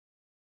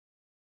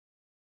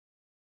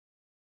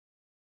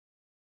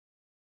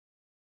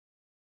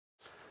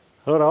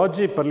Allora,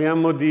 oggi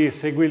parliamo di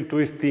Segui il tuo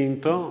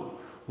istinto,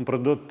 un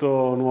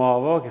prodotto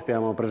nuovo che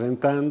stiamo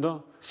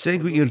presentando.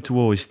 Segui il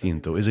tuo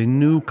istinto is a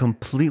new,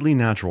 completely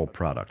natural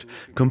product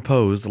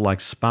composed, like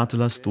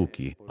spatola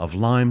stucchi, of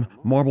lime,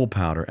 marble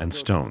powder, and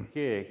stone.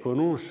 Che con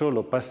un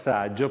solo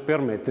passaggio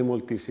permette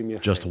moltissimi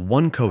effetti. Just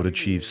one coat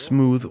achieves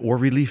smooth or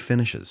relief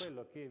finishes.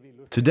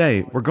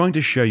 Today, we're going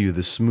to show you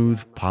the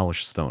smooth,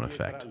 polished stone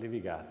effect.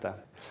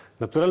 LEVIGATA.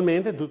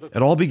 Naturalmente tutto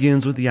It all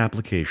begins with the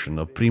application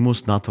of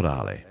primus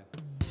naturale.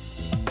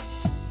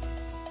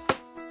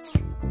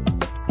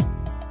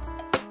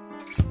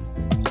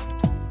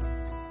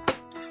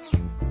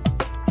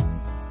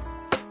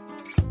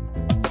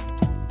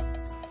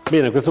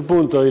 Bene, a questo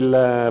punto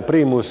il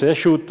primus è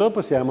asciutto,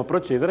 possiamo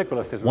procedere con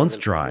la stesura. Once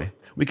dry,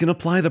 we can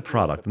apply the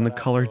product in the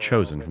color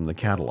chosen from the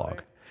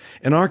catalog.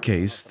 In our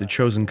case, the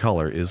chosen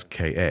color is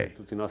Ka.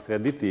 Tutti i nostri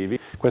additivi.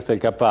 Questo è il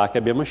KA che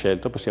abbiamo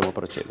scelto, possiamo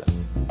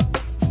procedere.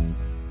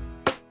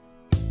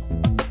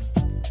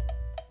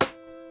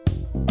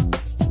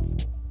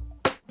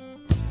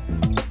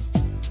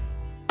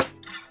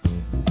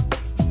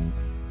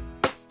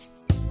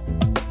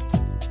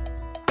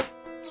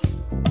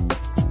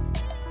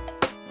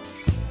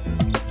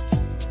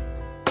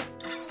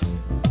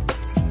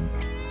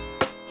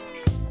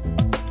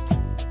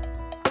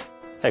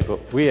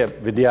 Ecco, qui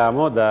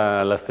vediamo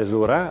dalla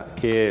stesura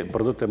che il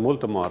prodotto è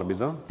molto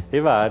morbido e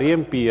va a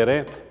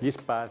riempire gli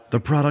spazi. The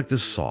product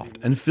is soft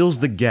and fills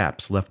the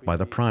gaps left by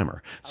the primer,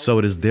 so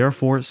it is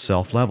therefore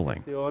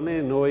self-leveling.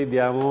 Noi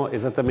diamo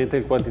esattamente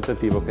il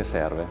quantitativo che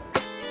serve.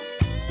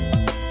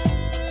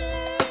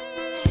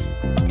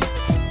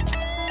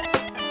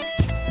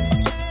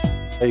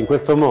 In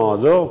questo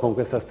modo, con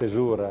questa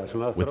stesura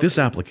sul nostro With this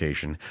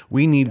application,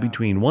 we need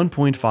between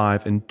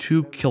 1.5 and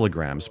 2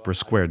 kilograms per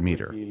square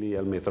meter. chili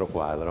al metro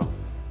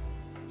quadro.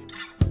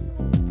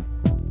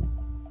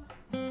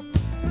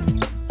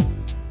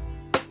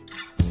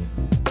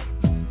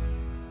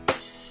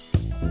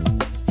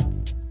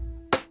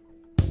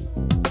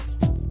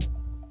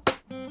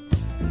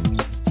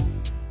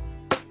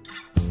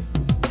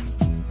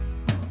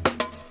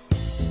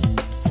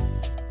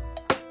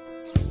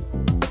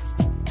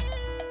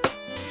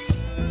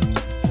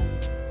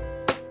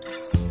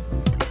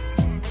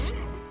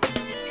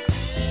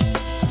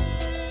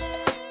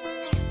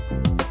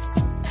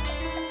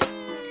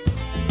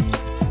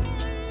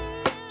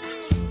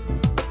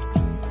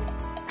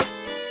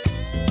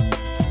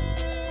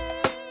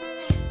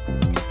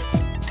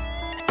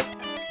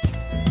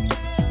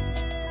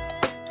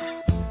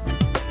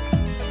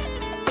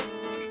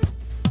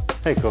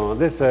 Ecco,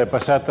 adesso è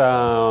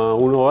passata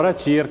un'ora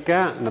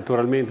circa,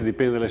 naturalmente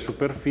dipende dalle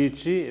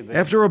superfici.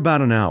 After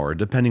about an hour,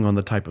 depending on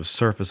the type of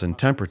surface and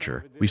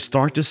temperature, we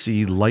start to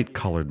see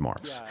light-colored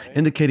marks,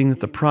 indicating that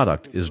the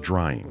product is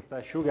drying. Sta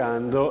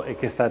asciugando e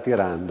che sta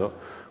tirando.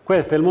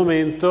 Questo è il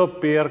momento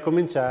per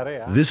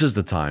cominciare a... This is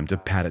the time to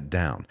pat it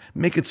down,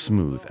 make it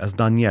smooth, as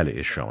Daniele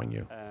is showing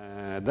you.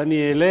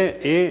 Daniele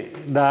e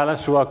dà la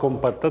sua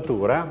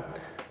compattatura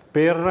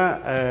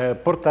per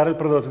portare il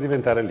prodotto a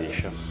diventare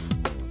liscio.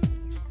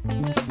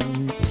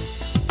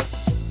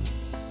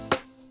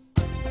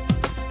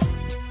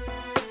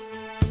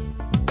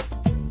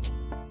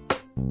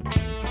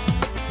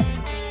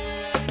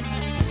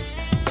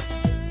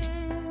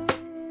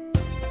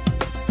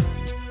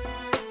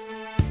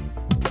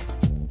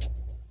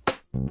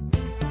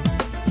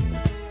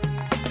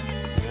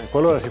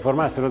 Qualora si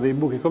formassero dei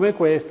buchi come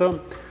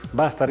questo,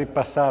 basta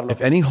ripassarlo.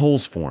 If any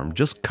holes form,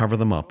 just cover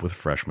them up with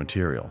fresh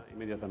material.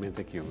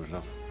 Immediatamente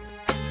chiuso.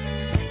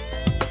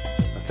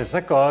 La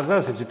stessa cosa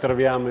se ci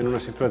troviamo in una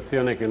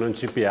situazione che non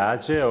ci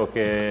piace o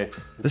che...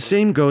 The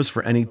same goes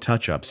for any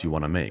touch-ups you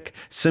want to make.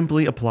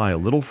 Simply apply a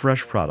little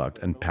fresh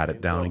product and pat it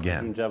down again.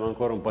 Aggiungiamo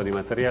ancora un po' di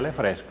materiale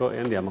fresco e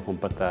andiamo a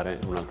compattare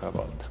un'altra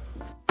volta.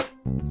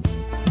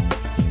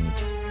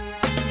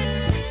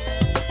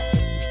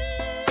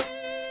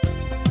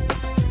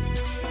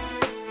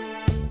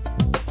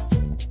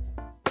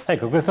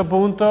 Ecco, a questo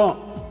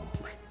punto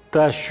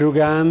sta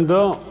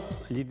asciugando.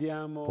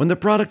 When the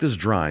product is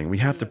drying, we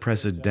have to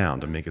press it down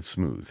to make it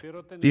smooth.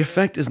 The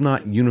effect is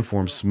not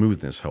uniform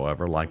smoothness,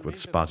 however, like with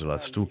spatola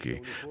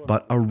stucchi,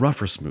 but a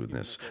rougher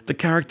smoothness, the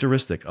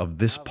characteristic of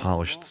this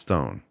polished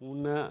stone.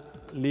 Un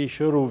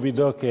liscio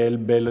ruvido che è il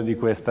bello di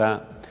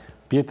questa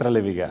pietra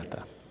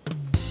levigata.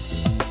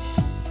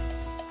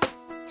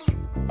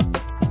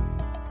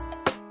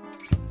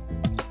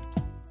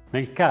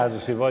 Nel caso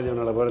si voglia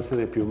una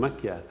lavorazione più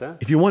macchiata,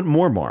 If you want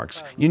more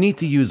marks, you need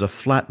to use a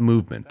flat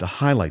movement to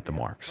highlight the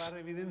marks. per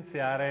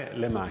evidenziare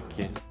le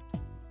macchie.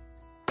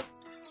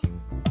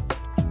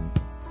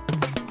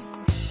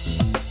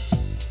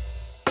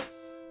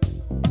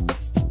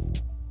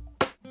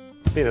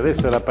 Bene,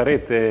 adesso la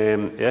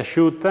parete è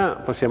asciutta,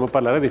 possiamo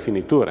parlare di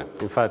finiture.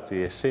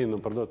 Infatti, essendo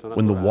un prodotto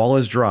When the naturale, wall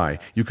is dry,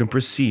 you can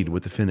proceed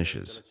with the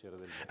finishes.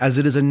 As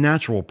it is a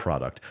natural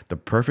product, the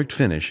perfect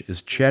finish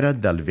is Cera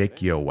del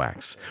Vecchio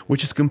wax,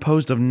 which is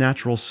composed of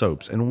natural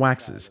soaps and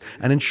waxes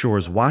and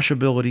ensures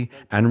washability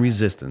and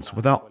resistance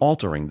without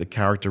altering the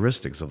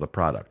characteristics of the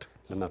product.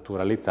 la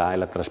naturalità e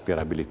la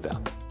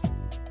traspirabilità.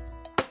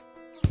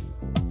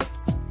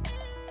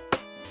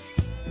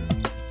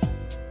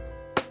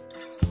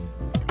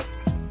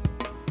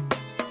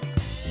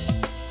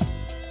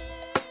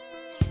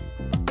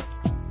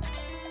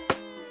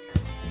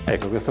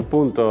 Ecco, a questo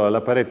punto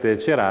la parete è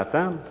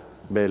cerata,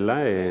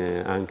 bella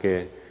e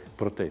anche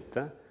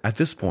protetta. At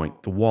this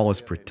point, the wall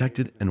is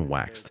protected and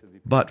waxed.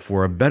 But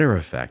for a better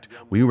effect,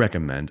 we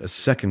recommend a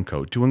second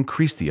coat to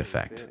increase the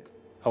effect.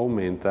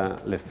 Aumenta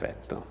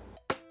l'effetto.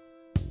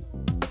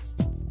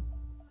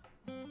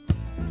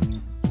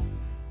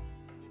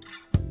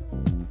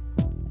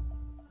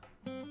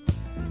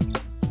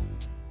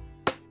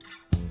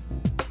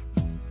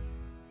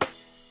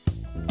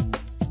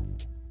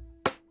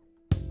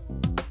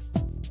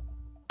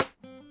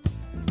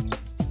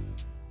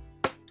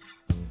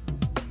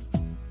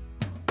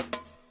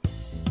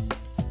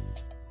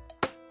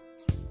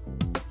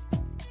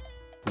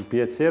 Un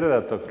piacere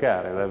da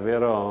toccare,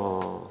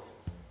 davvero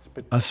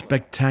A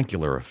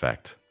spectacular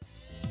effect.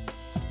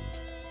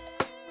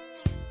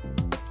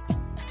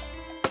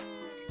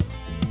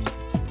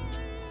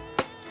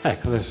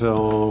 Ecco,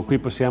 adesso qui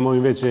possiamo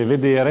invece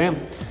vedere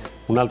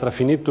un'altra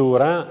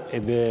finitura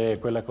ed è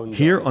quella con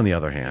Here, on the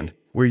other hand,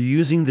 we're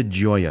using the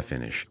Gioia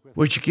finish,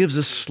 which gives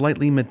a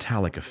slightly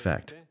metallic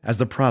effect, as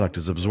the product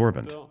is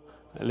absorbent.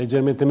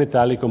 leggermente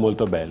metallico,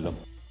 molto bello.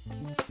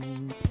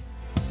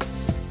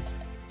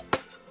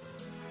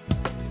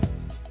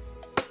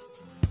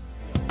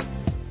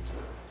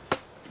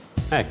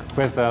 Ecco,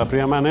 questa la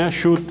prima mano è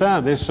asciutta,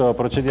 adesso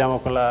procediamo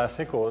con la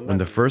seconda. When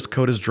the first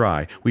coat is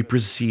dry, we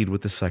proceed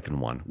with the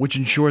second one, which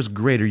ensures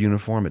greater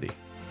uniformity.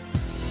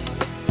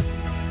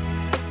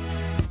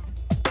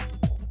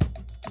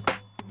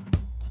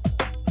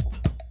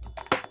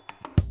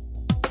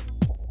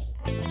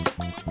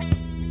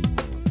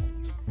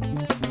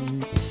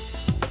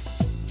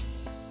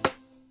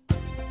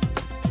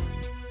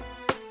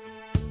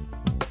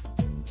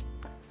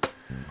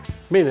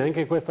 Bene,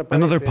 anche questa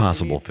Another parete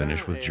possible finita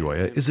finish with è-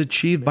 Gioia is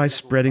achieved by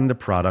spreading the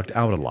product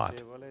out a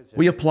lot.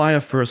 We apply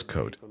a first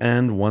coat,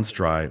 and once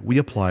dry, we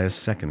apply a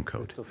second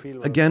coat,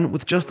 again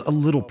with just a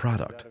little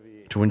product,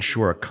 to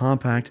ensure a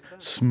compact,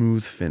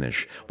 smooth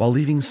finish while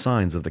leaving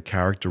signs of the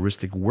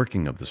characteristic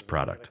working of this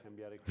product.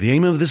 The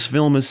aim of this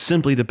film is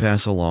simply to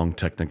pass along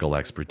technical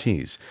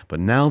expertise, but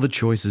now the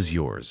choice is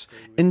yours.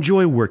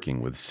 Enjoy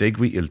working with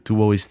Segui il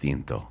tuo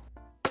istinto.